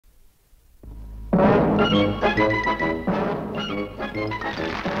Yes,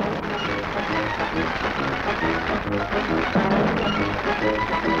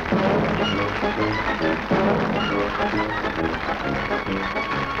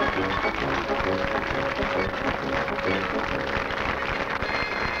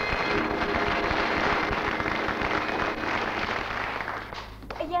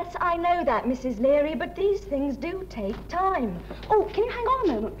 I know that, Mrs. Leary, but these things do take time. Oh, can you hang on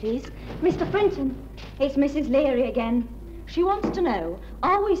a moment, please? Mr. Frenton, it's Mrs. Leary again. She wants to know,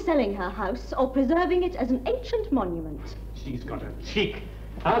 are we selling her house or preserving it as an ancient monument? She's got a cheek.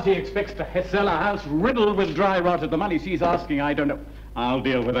 How she expects to sell a house riddled with dry rot at the money she's asking, I don't know. I'll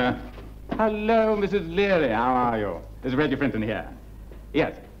deal with her. Hello, Mrs. Leary, how are you? Is Reggie Frenton here?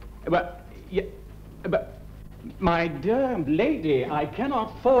 Yes. But my dear lady, I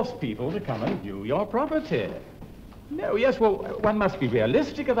cannot force people to come and view your property. No, yes, well, one must be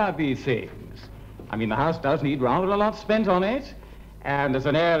realistic about these things. I mean, the house does need rather a lot spent on it, and as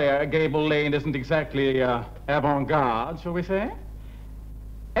an area, Gable Lane isn't exactly avant-garde, shall we say?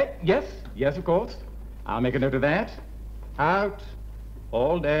 Yes, of course. I'll make a note of that. Out,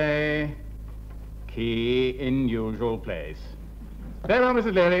 all day, key in usual place. Very well,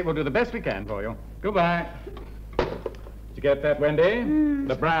 Mrs. Leary, we'll do the best we can for you. Goodbye. Did you get that, Wendy?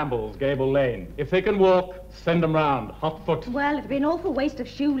 The Brambles, Gable Lane. If they can walk, send them round, hot foot. Well, it'd be an awful waste of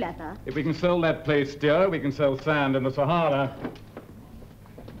shoe leather. If we can sell that place, dear, we can sell sand in the Sahara.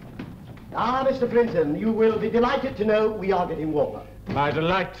 Ah, Mr. Frinton, you will be delighted to know we are getting warmer. My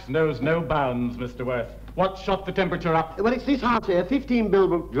delight knows no bounds, Mr. Worth. What shot the temperature up? Well, it's this house here, 15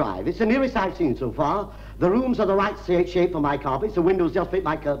 Bilbrook Drive. It's the nearest I've seen so far. The rooms are the right shape for my carpets, the windows just fit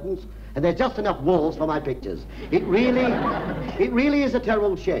my curtains, and there's just enough walls for my pictures. It really is a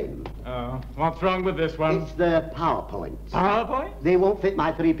terrible shame. What's wrong with this one? It's the PowerPoints. PowerPoint? They won't fit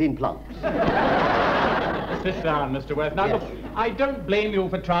my 3-pin plugs. Sit down, Mr. Worth. Now, Yes. look, I don't blame you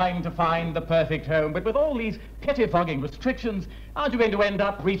for trying to find the perfect home, but with all these pettifogging restrictions, aren't you going to end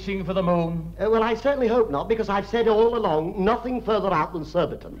up reaching for the moon? Well, I certainly hope not, because I've said all along, nothing further out than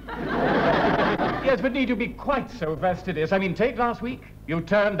Surbiton. Yes, but need you be quite so fastidious? I mean, take last week. You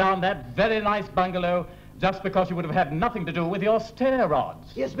turned down that very nice bungalow just because you would have had nothing to do with your stair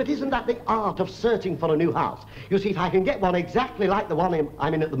rods. Yes, but isn't that the art of searching for a new house? You see, if I can get one exactly like the one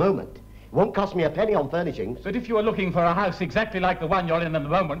I'm in at the moment, it won't cost me a penny on furnishings. But if you are looking for a house exactly like the one you're in at the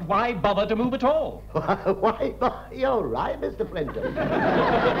moment, why bother to move at all? Why, you're right, Mr. Flinton.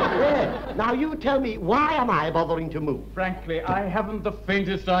 Yeah. Now, you tell me, why am I bothering to move? Frankly, I haven't the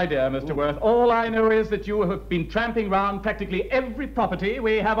faintest idea, Mr. Worth. All I know is that you have been tramping round practically every property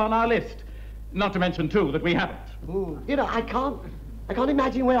we have on our list. Not to mention, too, that we haven't. You know, I can't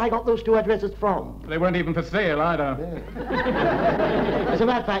imagine where I got those 2 addresses from. They weren't even for sale, either. Yeah. As a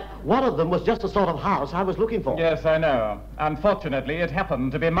matter of fact, one of them was just the sort of house I was looking for. Yes, I know. Unfortunately, it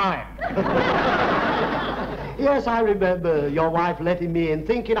happened to be mine. Yes, I remember your wife letting me in,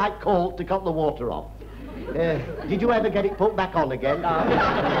 thinking I'd called to cut the water off. Did you ever get it put back on again?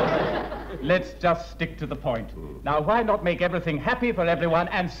 Let's just stick to the point. Now, why not make everything happy for everyone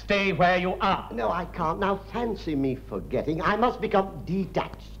and stay where you are? No, I can't. Now, fancy me forgetting. I must become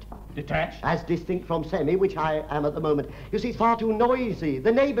detached. Detached? As distinct from semi, which I am at the moment. You see, it's far too noisy.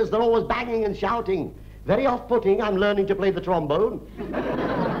 The neighbors, they're always banging and shouting. Very off-putting. I'm learning to play the trombone.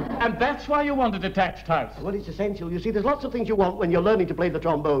 And that's why you want a detached house? Well, it's essential. You see, there's lots of things you want when you're learning to play the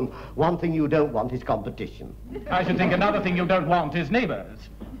trombone. One thing you don't want is competition. I should think another thing you don't want is neighbors.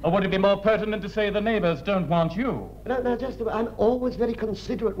 Or would it be more pertinent to say the neighbors don't want you? No, I'm always very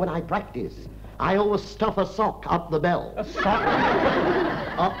considerate when I practice. I always stuff a sock up the bell. A sock?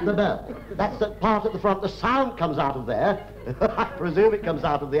 Up the bell. That's the part at the front. The sound comes out of there. I presume it comes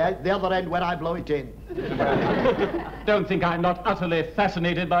out of the other end when I blow it in. Don't think I'm not utterly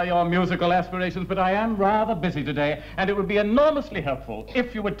fascinated by your musical aspirations, but I am rather busy today, and it would be enormously helpful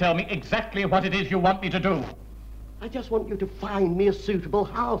if you would tell me exactly what it is you want me to do. I just want you to find me a suitable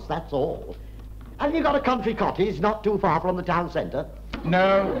house, that's all. Have you got a country cottage not too far from the town centre?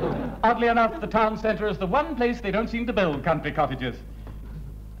 No. Oddly enough, the town centre is the one place they don't seem to build country cottages.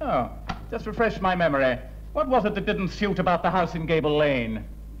 Oh, just refresh my memory. What was it that didn't suit about the house in Gable Lane?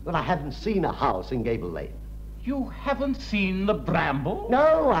 Well, I haven't seen a house in Gable Lane. You haven't seen the Bramble?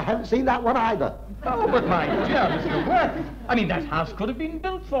 No, I haven't seen that one either. Oh, but my dear Mr. Worth, I mean, that house could have been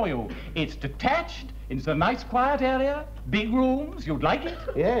built for you. It's detached, it's a nice quiet area, big rooms, you'd like it?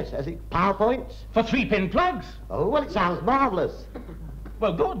 Yes, has it PowerPoints? For 3-pin plugs? Oh, well, it sounds marvellous.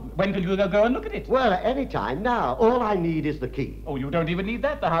 Well, good. When can you go and look at it? Well, at any time now. All I need is the key. Oh, you don't even need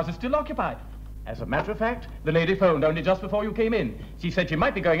that. The house is still occupied. As a matter of fact, the lady phoned only just before you came in. She said she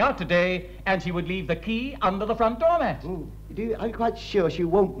might be going out today, and she would leave the key under the front doormat. Are you quite sure she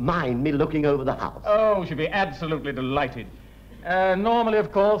won't mind me looking over the house? Oh, she'll be absolutely delighted. Normally,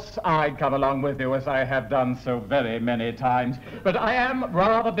 of course, I'd come along with you, as I have done so very many times. But I am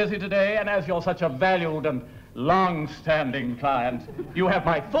rather busy today, and as you're such a valued and long-standing client, you have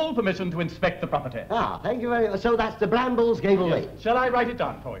my full permission to inspect the property. Ah, thank you very much. So that's the Brambles Gable Lane. Shall I write it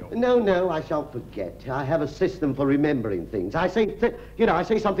down for you? No, I shall forget. I have a system for remembering things. I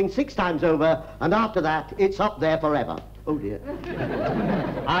say something 6 times over, and after that, it's up there forever. Oh, dear.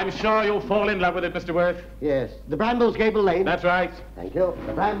 I'm sure you'll fall in love with it, Mr. Worth. Yes, the Brambles Gable Lane. That's right. Thank you.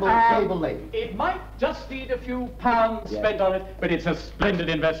 The Brambles Gable Lane. It might just need a few pounds spent on it, but it's a splendid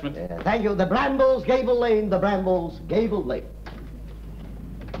investment. Thank you. The Brambles Gable Lane. The Brambles Gable Lane.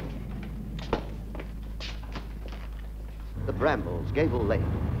 The Brambles Gable Lane.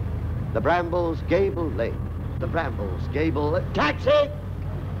 The Brambles Gable Lane. The Brambles Gable... Taxi!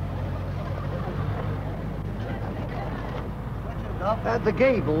 The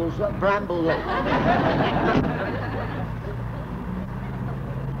Gables, Bramble Lane.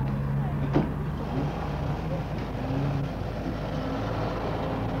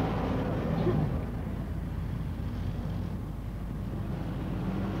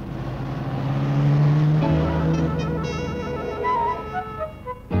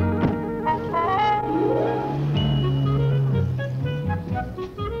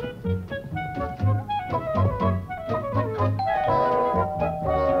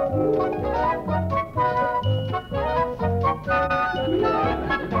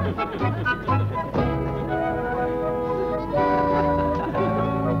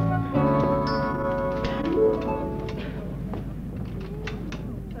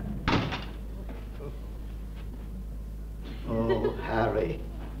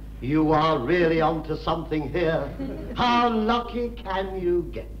 You are really onto something here. How lucky can you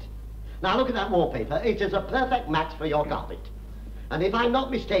get? Now look at that wallpaper. It is a perfect match for your carpet. And if I'm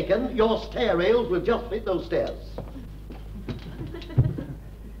not mistaken, your stair rails will just fit those stairs.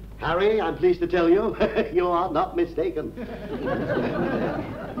 Harry, I'm pleased to tell you, you are not mistaken.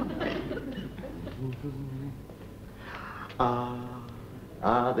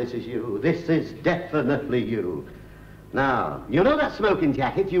 This is you. This is definitely you. Now, you know that smoking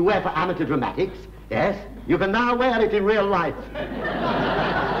jacket you wear for amateur dramatics? Yes? You can now wear it in real life.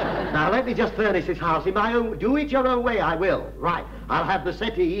 Now, let me just furnish this house in my own... Do it your own way, I will. Right. I'll have the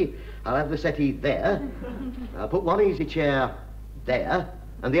settee there. I'll put one easy chair there,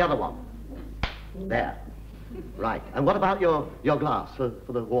 and the other one there. Right. And what about your glass for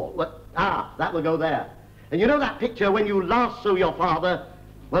the wall? That will go there. And you know that picture when you last saw your father?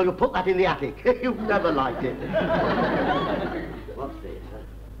 Well, you put that in the attic. You've never liked it. What's this?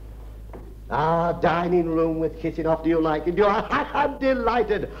 Dining room with kitchen off. Do you like it? I'm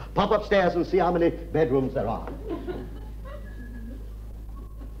delighted. Pop upstairs and see how many bedrooms there are.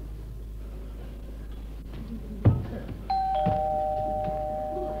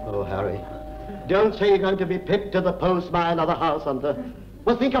 Oh, Harry. Don't say you're going to be pipped to the post by another house hunter.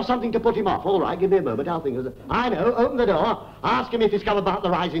 Well, think of something to put him off. All right, give me a moment. I'll think of it. I know. Open the door. Ask him if he's come about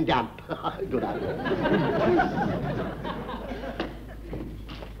the rising damp. Good idea.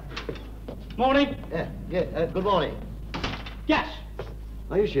 Morning. Good morning. Yes.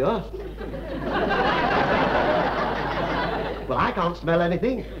 Are you sure? Well, I can't smell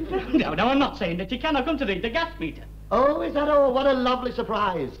anything. No, I'm not saying that you can. I've come to read the gas meter. Oh, is that all? What a lovely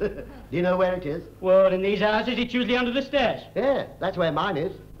surprise. Do you know where it is? Well, in these houses, it's usually under the stairs. Yeah, that's where mine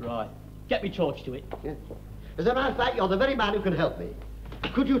is. Right. Get me torch to it. Yeah. As a matter of fact, you're the very man who can help me.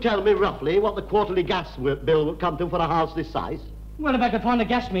 Could you tell me roughly what the quarterly gas bill would come to for a house this size? Well, if I could find a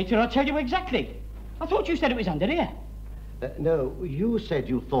gas meter, I'll tell you exactly. I thought you said it was under here. No, you said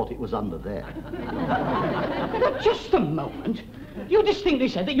you thought it was under there. Well, just a moment. You distinctly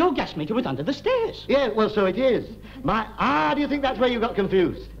said that your gas meter was under the stairs. Yeah, well, so it is. Do you think that's where you got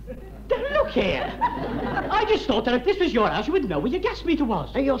confused? Look here. I just thought that if this was your house, you would know where your gas meter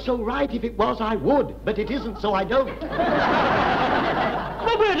was. Hey, you're so right. If it was, I would. But it isn't, so I don't.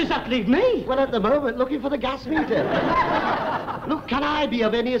 Well, where does that leave me? Well, at the moment, looking for the gas meter. Look, can I be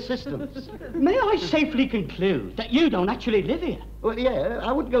of any assistance? May I safely conclude that you don't actually live here? Well, yeah,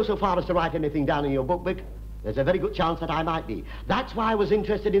 I wouldn't go so far as to write anything down in your book, but there's a very good chance that I might be. That's why I was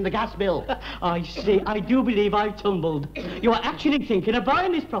interested in the gas bill. I see. I do believe I've tumbled. You are actually thinking of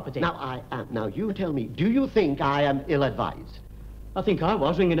buying this property. Now, I am. Now, you tell me, do you think I am ill-advised? I think I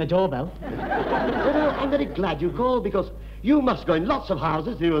was ringing a doorbell. Well, I'm very glad you called, because you must go in lots of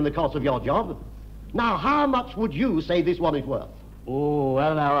houses during the course of your job. Now, how much would you say this one is worth? Oh,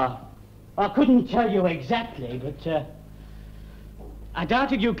 well, now, I couldn't tell you exactly, but I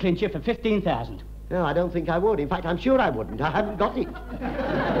doubted you'd clinch it for 15,000. No, I don't think I would. In fact, I'm sure I wouldn't. I haven't got it.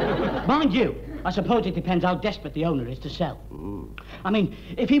 Mind you, I suppose it depends how desperate the owner is to sell. I mean,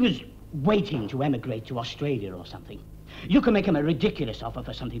 if he was waiting to emigrate to Australia or something, you can make him a ridiculous offer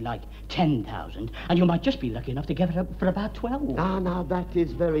for something like 10,000, and you might just be lucky enough to get it up for about 12. Ah, now that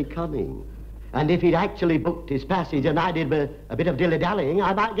is very cunning. And if he'd actually booked his passage and I did a bit of dilly-dallying,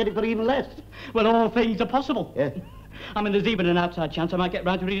 I might get it for even less. Well, all things are possible. Yeah. I mean, there's even an outside chance I might get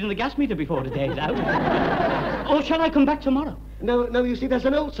round to reading the gas meter before the day's out. Or shall I come back tomorrow? No, you see, there's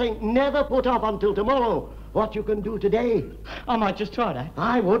an old saying, never put off until tomorrow what you can do today. I might just try that.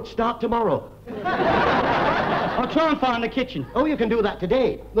 I would start tomorrow. I'll try and find the kitchen. Oh, you can do that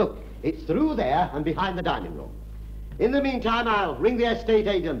today. Look, it's through there and behind the dining room. In the meantime, I'll ring the estate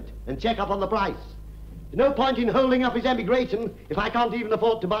agent and check up on the price. There's no point in holding up his emigration if I can't even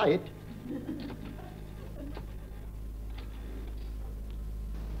afford to buy it.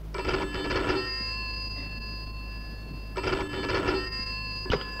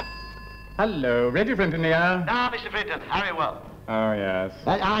 Hello, Reggie Frinton here. Ah, Mr. Frinton, very well. Oh, yes.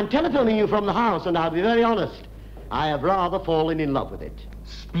 I'm telephoning you from the house, and I'll be very honest. I have rather fallen in love with it.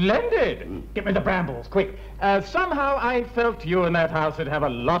 Splendid. Give me the brambles, quick. Somehow I felt you and that house would have a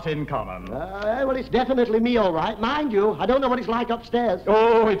lot in common. Well, it's definitely me, all right. Mind you, I don't know what it's like upstairs.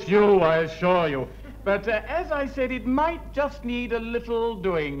 Oh, it's you, I assure you. But as I said, it might just need a little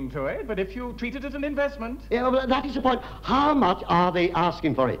doing to it, but if you treat it as an investment... Yeah, well, that is the point. How much are they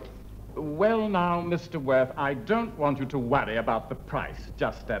asking for it? Well, now, Mr. Worth, I don't want you to worry about the price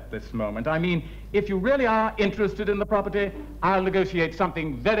just at this moment. I mean, if you really are interested in the property, I'll negotiate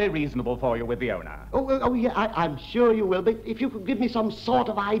something very reasonable for you with the owner. Oh yeah, I'm sure you will, but if you could give me some sort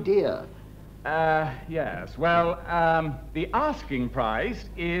of idea. Yes. Well, the asking price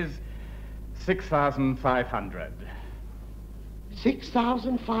is 6,500.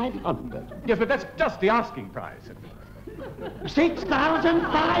 6,500? Yes, but that's just the asking price. 6,500?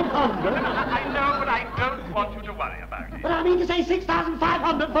 I know, but I don't want you to worry about it. But I mean to say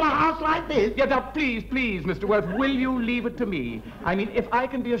 6,500 for a house like this? Yeah, now, please, Mr. Worth, will you leave it to me? I mean, if I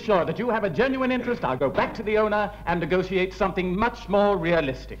can be assured that you have a genuine interest, I'll go back to the owner and negotiate something much more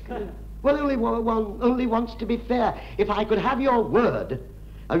realistic. Well, one only wants to be fair. If I could have your word,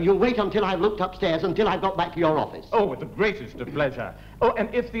 you'll wait until I've looked upstairs, until I've got back to your office. Oh, with the greatest of pleasure. Oh,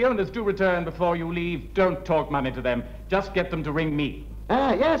 and if the owners do return before you leave, don't talk money to them. Just get them to ring me.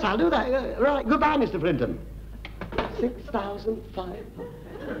 Yes, I'll do that. Right, goodbye, Mr. Frinton. 6,500.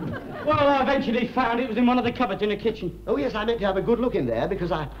 Well, I eventually found it was in one of the cupboards in the kitchen. Oh, yes, I meant to have a good look in there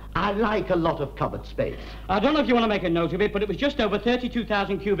because I like a lot of cupboard space. I don't know if you want to make a note of it, but it was just over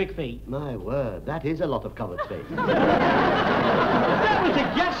 32,000 cubic feet. My word, that is a lot of cupboard space. That was the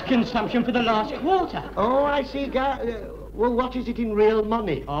gas consumption for the last quarter. Oh, I see. Well, what is it in real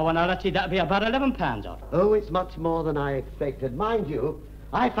money? Oh, well, now, let's see, that'd be about £11 odd. Oh, it's much more than I expected. Mind you,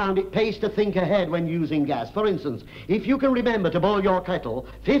 I found it pays to think ahead when using gas. For instance, if you can remember to boil your kettle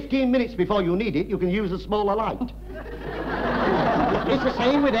 15 minutes before you need it, you can use a smaller light. It's the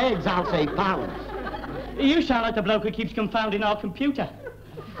same with eggs, I'll say pounds. You sound like the bloke who keeps confounding our computer.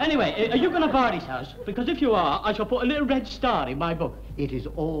 Anyway, are you going to buy this house? Because if you are, I shall put a little red star in my book. It is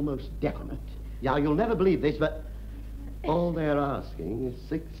almost definite. Yeah, you'll never believe this, but all they're asking is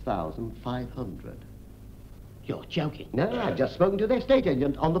 6,500. You're joking. No, I've just spoken to the estate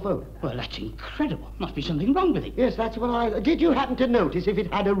agent on the phone. Well, that's incredible. Must be something wrong with it. Yes, that's what I... Did you happen to notice if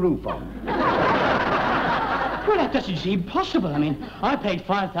it had a roof on? Well, that doesn't seem possible. I mean, I paid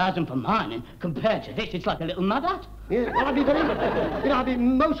 5,000 for mine, and compared to this, it's like a little mud hut. Yeah, well, I'd be very... I'd be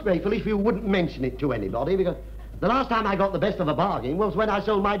most grateful if you wouldn't mention it to anybody, because the last time I got the best of a bargain was when I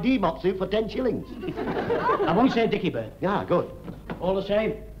sold my D-Mop suit for 10 shillings. I won't say Dickie Bird. Yeah, good. All the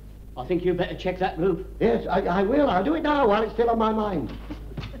same, I think you better check that roof. Yes, I will. I'll do it now while it's still on my mind.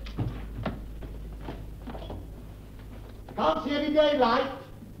 Can't see any daylight.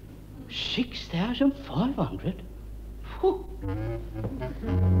 6,500? Whew.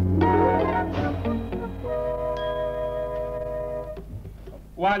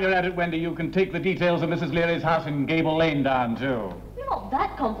 While you're at it, Wendy, you can take the details of Mrs. Leary's house in Gable Lane down, too. You're not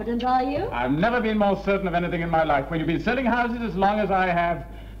that confident, are you? I've never been more certain of anything in my life. When you've been selling houses as long as I have,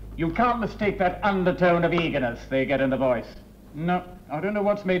 you can't mistake that undertone of eagerness they get in the voice. No, I don't know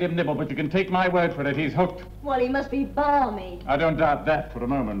what's made him nibble, but you can take my word for it, he's hooked. Well, he must be balmy. I don't doubt that for a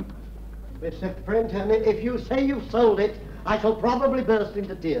moment. Mr. Frinton, if you say you've sold it, I shall probably burst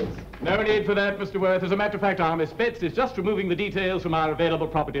into tears. No need for that, Mr. Worth. As a matter of fact, our Miss Betts is just removing the details from our available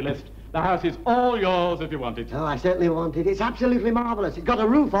property list. The house is all yours if you want it. Oh, I certainly want it. It's absolutely marvellous. It's got a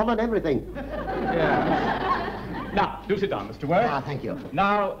roof on and everything. Yeah. Now, do sit down, Mr. Worth. Ah, thank you.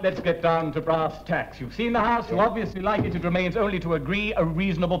 Now, let's get down to brass tacks. You've seen the house. You obviously like it. It remains only to agree a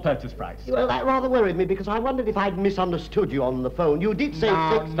reasonable purchase price. Well, that rather worried me because I wondered if I'd misunderstood you on the phone. You did say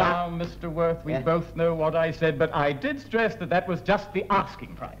Now, Mr. Worth, we Yes. both know what I said, but I did stress that that was just the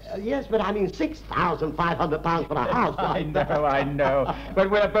asking price. Yes, but I mean £6,500 for a house. I know.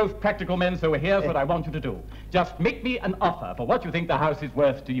 But we're both practical men, so here's what I want you to do. Just make me an offer for what you think the house is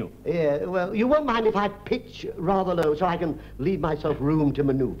worth to you. Yeah, well, you won't mind if I pitch rather low so I can leave myself room to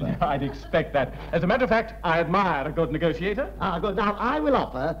maneuver. I'd expect that. As a matter of fact, I admire a good negotiator. Ah, good. Now, I will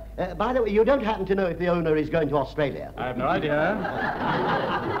offer... by the way, you don't happen to know if the owner is going to Australia? I have no idea.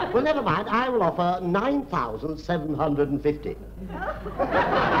 Well, never mind. I will offer 9,750.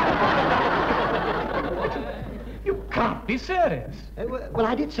 You can't be serious. Well,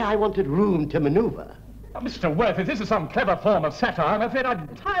 I did say I wanted room to maneuver. Oh, Mr. Worth, if this is some clever form of satire, I'm afraid I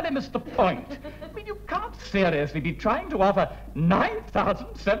entirely missed the point. I mean, you can't seriously be trying to offer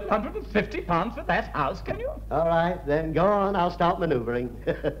 £9,750 for that house, can you? All right, then go on. I'll start maneuvering.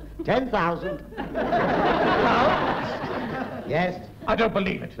 10,000. Yes. I don't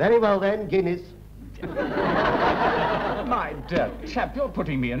believe it. Very well, then. Guinness. My dear chap, you're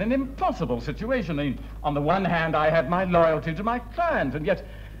putting me in an impossible situation. I mean, on the one hand, I have my loyalty to my client, and yet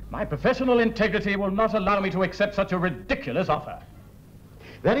my professional integrity will not allow me to accept such a ridiculous offer.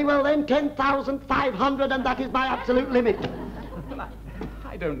 Very well, then. 10,500, and that is my absolute limit. Well,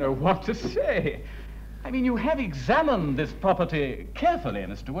 I don't know what to say. I mean, you have examined this property carefully,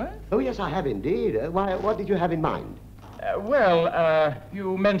 Mr. Worth. Oh, yes, I have indeed. Why, what did you have in mind?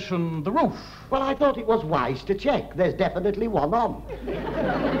 You mentioned the roof. Well, I thought it was wise to check. There's definitely one on.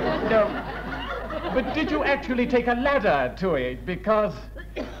 No. But did you actually take a ladder to it? Because,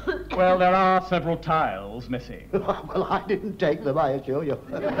 well, there are several tiles missing. Well, I didn't take them, I assure you.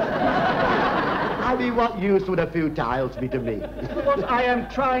 I mean, what use would a few tiles be to me? What I am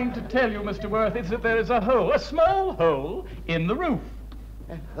trying to tell you, Mr. Worth, is that there is a hole, a small hole, in the roof.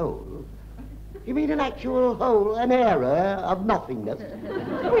 A hole? You mean an actual hole, an error of nothingness?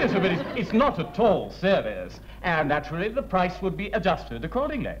 Oh, yes, but it's not at all serious. And naturally, the price would be adjusted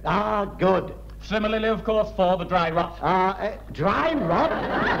accordingly. Ah, good. Similarly, of course, for the dry rot. Dry rot?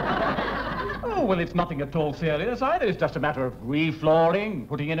 Oh, well, it's nothing at all serious either. It's just a matter of reflooring,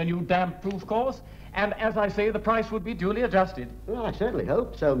 putting in a new damp-proof course. And as I say, the price would be duly adjusted. Well, I certainly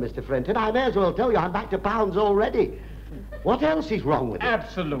hope so, Mr. Frenton. I may as well tell you I'm back to pounds already. What else is wrong with it?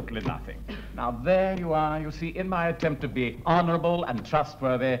 Absolutely nothing. Now, there you are. You see, in my attempt to be honorable and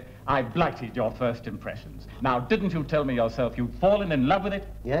trustworthy, I blighted your first impressions. Now, didn't you tell me yourself you'd fallen in love with it?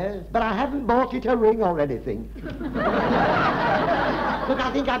 Yes, but I haven't bought it a ring or anything. Look, I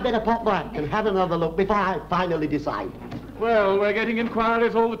think I'd better pop back and have another look before I finally decide. Well, we're getting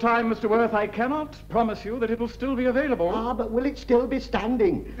inquiries all the time, Mr. Worth. I cannot promise you that it will still be available. Ah, but will it still be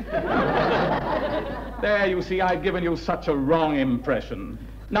standing? There, you see, I've given you such a wrong impression.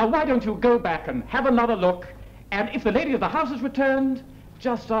 Now, why don't you go back and have another look, and if the lady of the house has returned,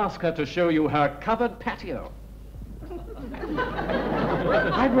 just ask her to show you her covered patio.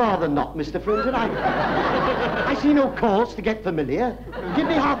 I'd rather not, Mr. Frinton. I see no cause to get familiar. Give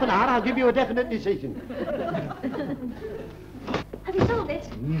me half an hour, I'll give you a definite decision. Have you sold it?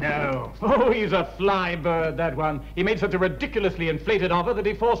 No. Oh, he's a fly bird, that one. He made such a ridiculously inflated offer that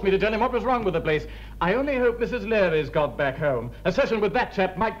he forced me to tell him what was wrong with the place. I only hope Mrs. Leary's got back home. A session with that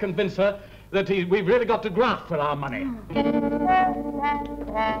chap might convince her that we've really got to graft for our money.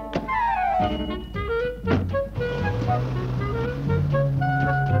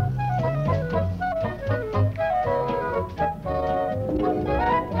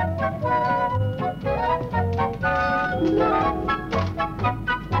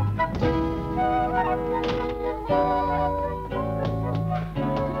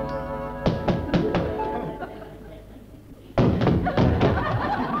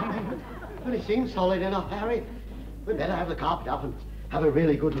 Well, it seems solid enough, Harry. We'd better have the carpet up and have a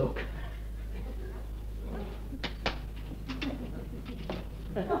really good look.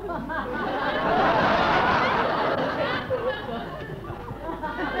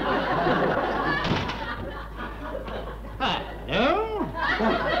 Hello?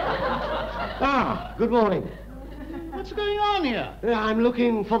 Ah, good morning. What's going on here? I'm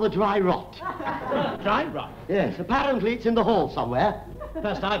looking for the dry rot. Dry rot? Yes, apparently it's in the hall somewhere.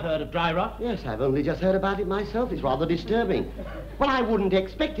 First I've heard of dry rot. Yes, I've only just heard about it myself. It's rather disturbing. Well, I wouldn't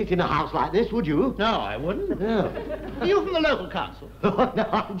expect it in a house like this, would you? No, I wouldn't. No. Are you from the local council? Oh, no,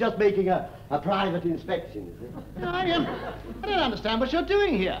 I'm just making a private inspection, you see. I don't understand what you're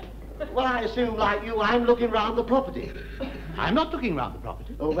doing here. Well, I assume, like you, I'm looking round the property. I'm not looking round the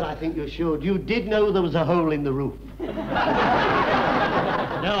property. Oh, but I think you should. You did know there was a hole in the roof. No,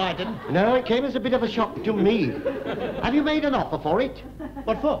 I didn't. No, it came as a bit of a shock to me. Have you made an offer for it?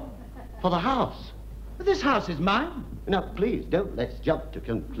 What for? For the house. This house is mine. Now, please, don't let's jump to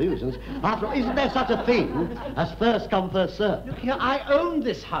conclusions. After all, isn't there such a thing as first come, first served? Look here, I own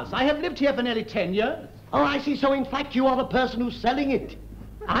this house. I have lived here for nearly 10 years. Oh, I see. So, in fact, you are the person who's selling it.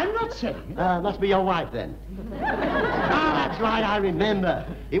 I'm not selling it. Must be your wife, then. Ah, that's right, I remember.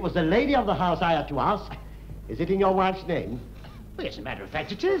 It was the lady of the house I had to ask. Is it in your wife's name? Well, as a matter of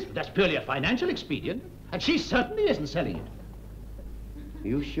fact, it is. That's purely a financial expedient. And she certainly isn't selling it.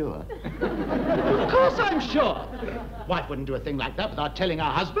 You sure? Of course I'm sure. Wife wouldn't do a thing like that without telling her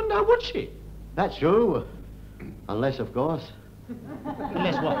husband, now would she? That's true. Unless, of course.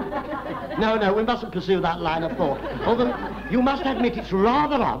 Unless what? No, we mustn't pursue that line of thought. Although, you must admit it's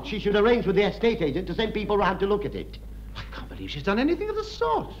rather odd she should arrange with the estate agent to send people round to look at it. I can't believe she's done anything of the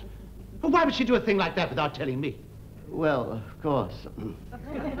sort. Well, why would she do a thing like that without telling me? Well, of course.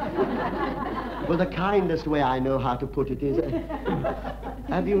 Well, the kindest way I know how to put it is,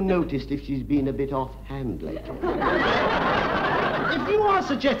 have you noticed if she's been a bit offhand lately? If you are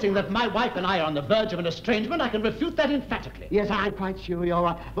suggesting that my wife and I are on the verge of an estrangement, I can refute that emphatically. Yes, I'm quite sure you're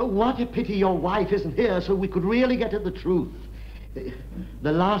right. But what a pity your wife isn't here so we could really get at the truth.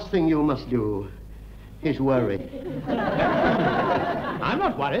 The last thing you must do is worry. I'm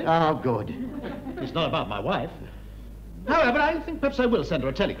not worried. Oh, good. It's not about my wife. However, I think perhaps I will send her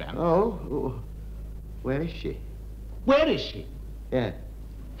a telegram. Oh, where is she? Where is she? Yeah.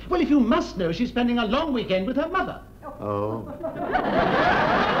 Well, if you must know, she's spending a long weekend with her mother. Oh.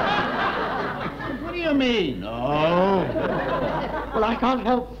 What do you mean? Oh. Well, I can't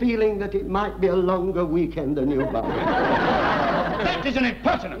help feeling that it might be a longer weekend than you thought. That is an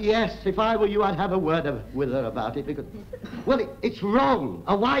impertinence. Yes, if I were you, I'd have a word with her about it, because... Well, it's wrong.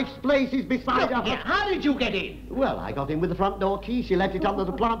 A wife's place is beside her... Yeah, how did you get in? Well, I got in with the front door key. She left it under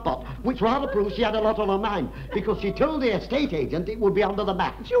the plant pot, which rather proves she had a lot on her mind, because she told the estate agent it would be under the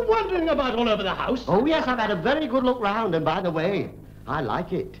mat. You're wandering about all over the house? Oh, yes, I've had a very good look round, and by the way, I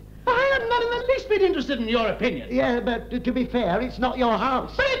like it. I am not in the least bit interested in your opinion. Yeah, but to be fair, it's not your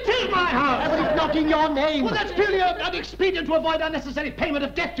house. But it is my house! But it's not in your name. Well, that's purely an expedient to avoid unnecessary payment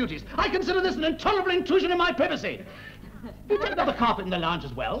of death duties. I consider this an intolerable intrusion in my privacy. You take another carpet in the lounge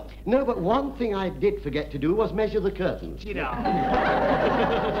as well? No, but one thing I did forget to do was measure the curtains. You know.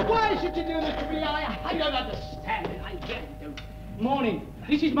 Why should you do this to me? I don't understand it. I really don't. Morning.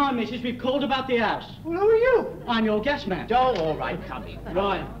 This is my missus. We've called about the house. Well, who are you? I'm your gas man. Oh, all right, come in.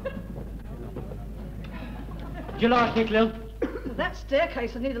 Right. Do you like it, Lil? That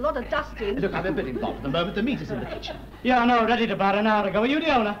staircase will need a lot of dusting. Look, I'm a bit involved at the moment. The meat is in the kitchen. Yeah, I know. Read it about an hour ago. Are you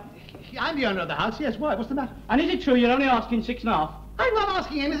the owner? I'm the owner of the house, yes. Why? What's the matter? And is it true you're only asking 6.5? I'm not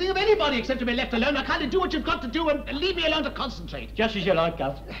asking anything of anybody except to be left alone. I kind of do what you've got to do and leave me alone to concentrate. Just as you like,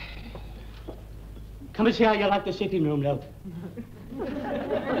 Gus. Come and see how you like the sitting room, Lil.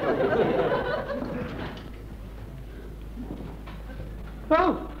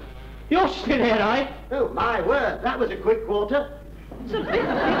 Oh, you're still here, eh? Oh, my word, that was a quick quarter. It'll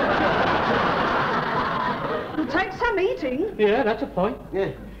take some eating. Yeah, that's a point.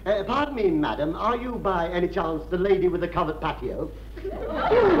 Yeah. Pardon me, madam, are you by any chance the lady with the covered patio?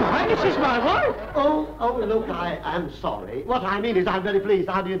 Why, this is my wife. Oh, look, I am sorry. What I mean is I'm very pleased.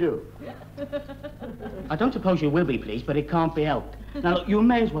 How do you do? I don't suppose you will be pleased, but it can't be helped. Now, look, you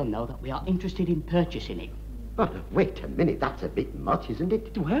may as well know that we are interested in purchasing it. Oh, wait a minute, that's a bit much, isn't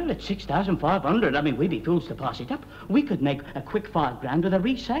it? Well, it's 6,500. I mean, we'd be fools to pass it up. We could make a quick £5,000 with a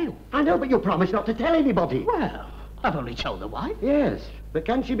resale. I know, but you promised not to tell anybody. Well, I've only told the wife. Yes, but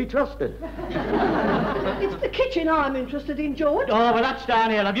can she be trusted? It's the kitchen I'm interested in, George. Oh, well, that's down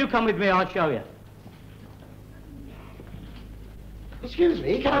here. Have you come with me? I'll show you. Excuse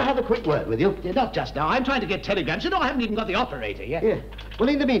me, can I have a quick word with you? Not just now. I'm trying to get telegrams. You know, I haven't even got the operator yet. Yeah. Well,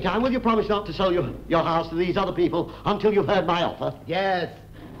 in the meantime, will you promise not to sell your house to these other people until you've heard my offer? Yes.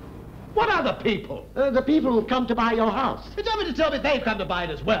 What other people? The people who've come to buy your house. You told me to tell me they've come to buy it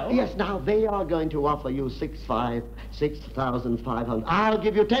as well. Yes, now they are going to offer you 6,500. I'll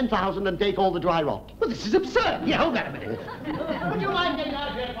give you 10,000 and take all the dry rot. Well, this is absurd. Yeah, hold that a minute. Would you mind getting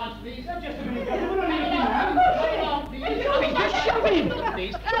out of here at once, please? Just a minute. Just shove him.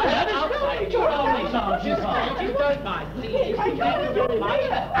 Please. You don't mind, please.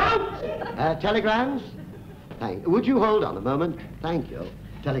 Telegrams? Would you hold on a moment? Thank you.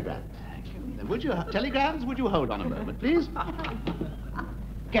 Telegrams. Would you, telegrams, would you hold on a moment, please?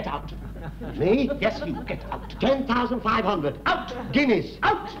 Get out. Me? Yes, you, get out. 10,500. Out! Guineas.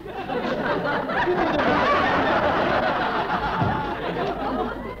 Out!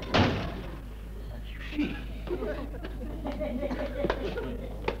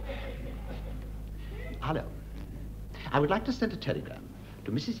 Hello. I would like to send a telegram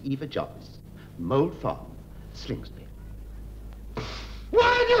to Mrs. Eva Jarvis, Mold Farm, Slingsby.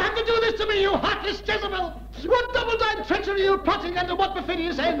 Why do you have to do this to me, you heartless Jezebel? What double-dyed treachery are you plotting, and to what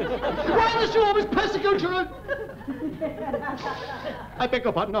perfidious end? Why must you always persecute children? I beg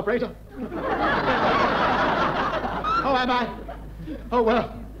your pardon, operator. Oh, am I? Oh,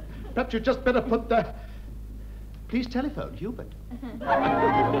 well, perhaps you'd just better put the... Please telephone Hubert.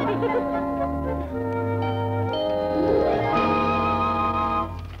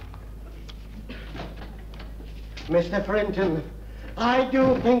 Mr. Frinton, I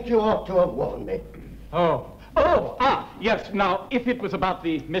do think you ought to have warned me. Yes. Now, if it was about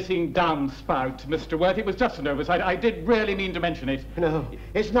the missing downspout, Mr. Worth, it was just an oversight. I did really mean to mention it. No,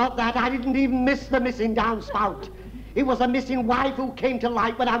 it's not that. I didn't even miss the missing downspout. It was a missing wife who came to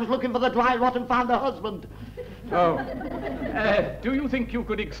light when I was looking for the dry rot and found her husband. Oh. Do you think you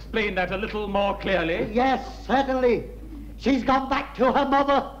could explain that a little more clearly? Yes, certainly. She's gone back to her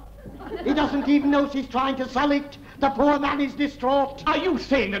mother. He doesn't even know she's trying to sell it. The poor man is distraught. Are you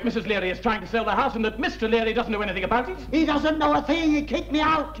saying that Mrs. Leary is trying to sell the house and that Mr. Leary doesn't know anything about it? He doesn't know a thing. He kicked me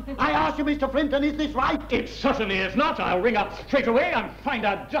out. I ask you, Mr. Frinton, is this right? It certainly is not. I'll ring up straight away and find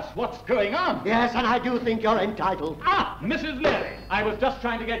out just what's going on. Yes, and I do think you're entitled. Mrs. Leary, I was just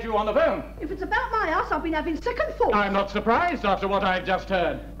trying to get you on the phone. If it's about my house, I've been having second thoughts. I'm not surprised after what I've just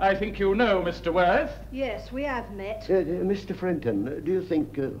heard. I think you know Mr. Worth. Yes, we have met. Mr. Frinton, do you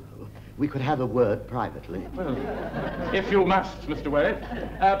think we could have a word privately? Well, if you must, Mr. Worth.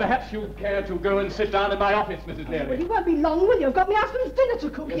 Perhaps you'd care to go and sit down in my office, Mrs. Leary. Well, you won't be long, will you? I've got my husband's dinner to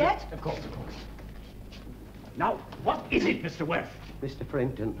cook yet. Of course. Now, what is it, Mr. Worth? Mr.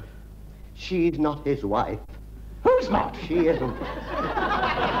 Frinton, she's not his wife. Who's not? She isn't.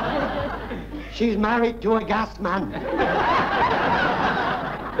 She's married to a gas man.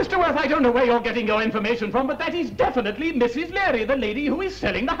 Mr. Worth, I don't know where you're getting your information from, but that is definitely Mrs. Leary, the lady who is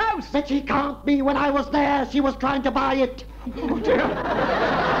selling the house. But she can't be. When I was there, she was trying to buy it. Oh, dear.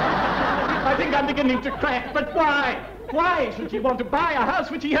 I think I'm beginning to crack, but why? Why should she want to buy a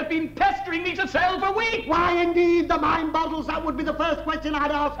house which she has been pestering me to sell for weeks? Why, indeed, the mind boggles. That would be the first question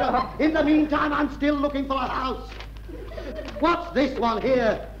I'd ask her. In the meantime, I'm still looking for a house. What's this one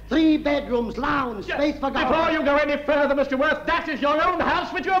here? 3 bedrooms, lounge, space for golf. Before you go any further, Mr. Worth, that is your own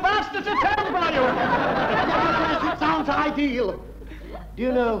house which you have asked us to sell for you. Yes, it sounds ideal. Do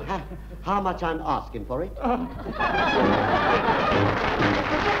you know how much I'm asking for it?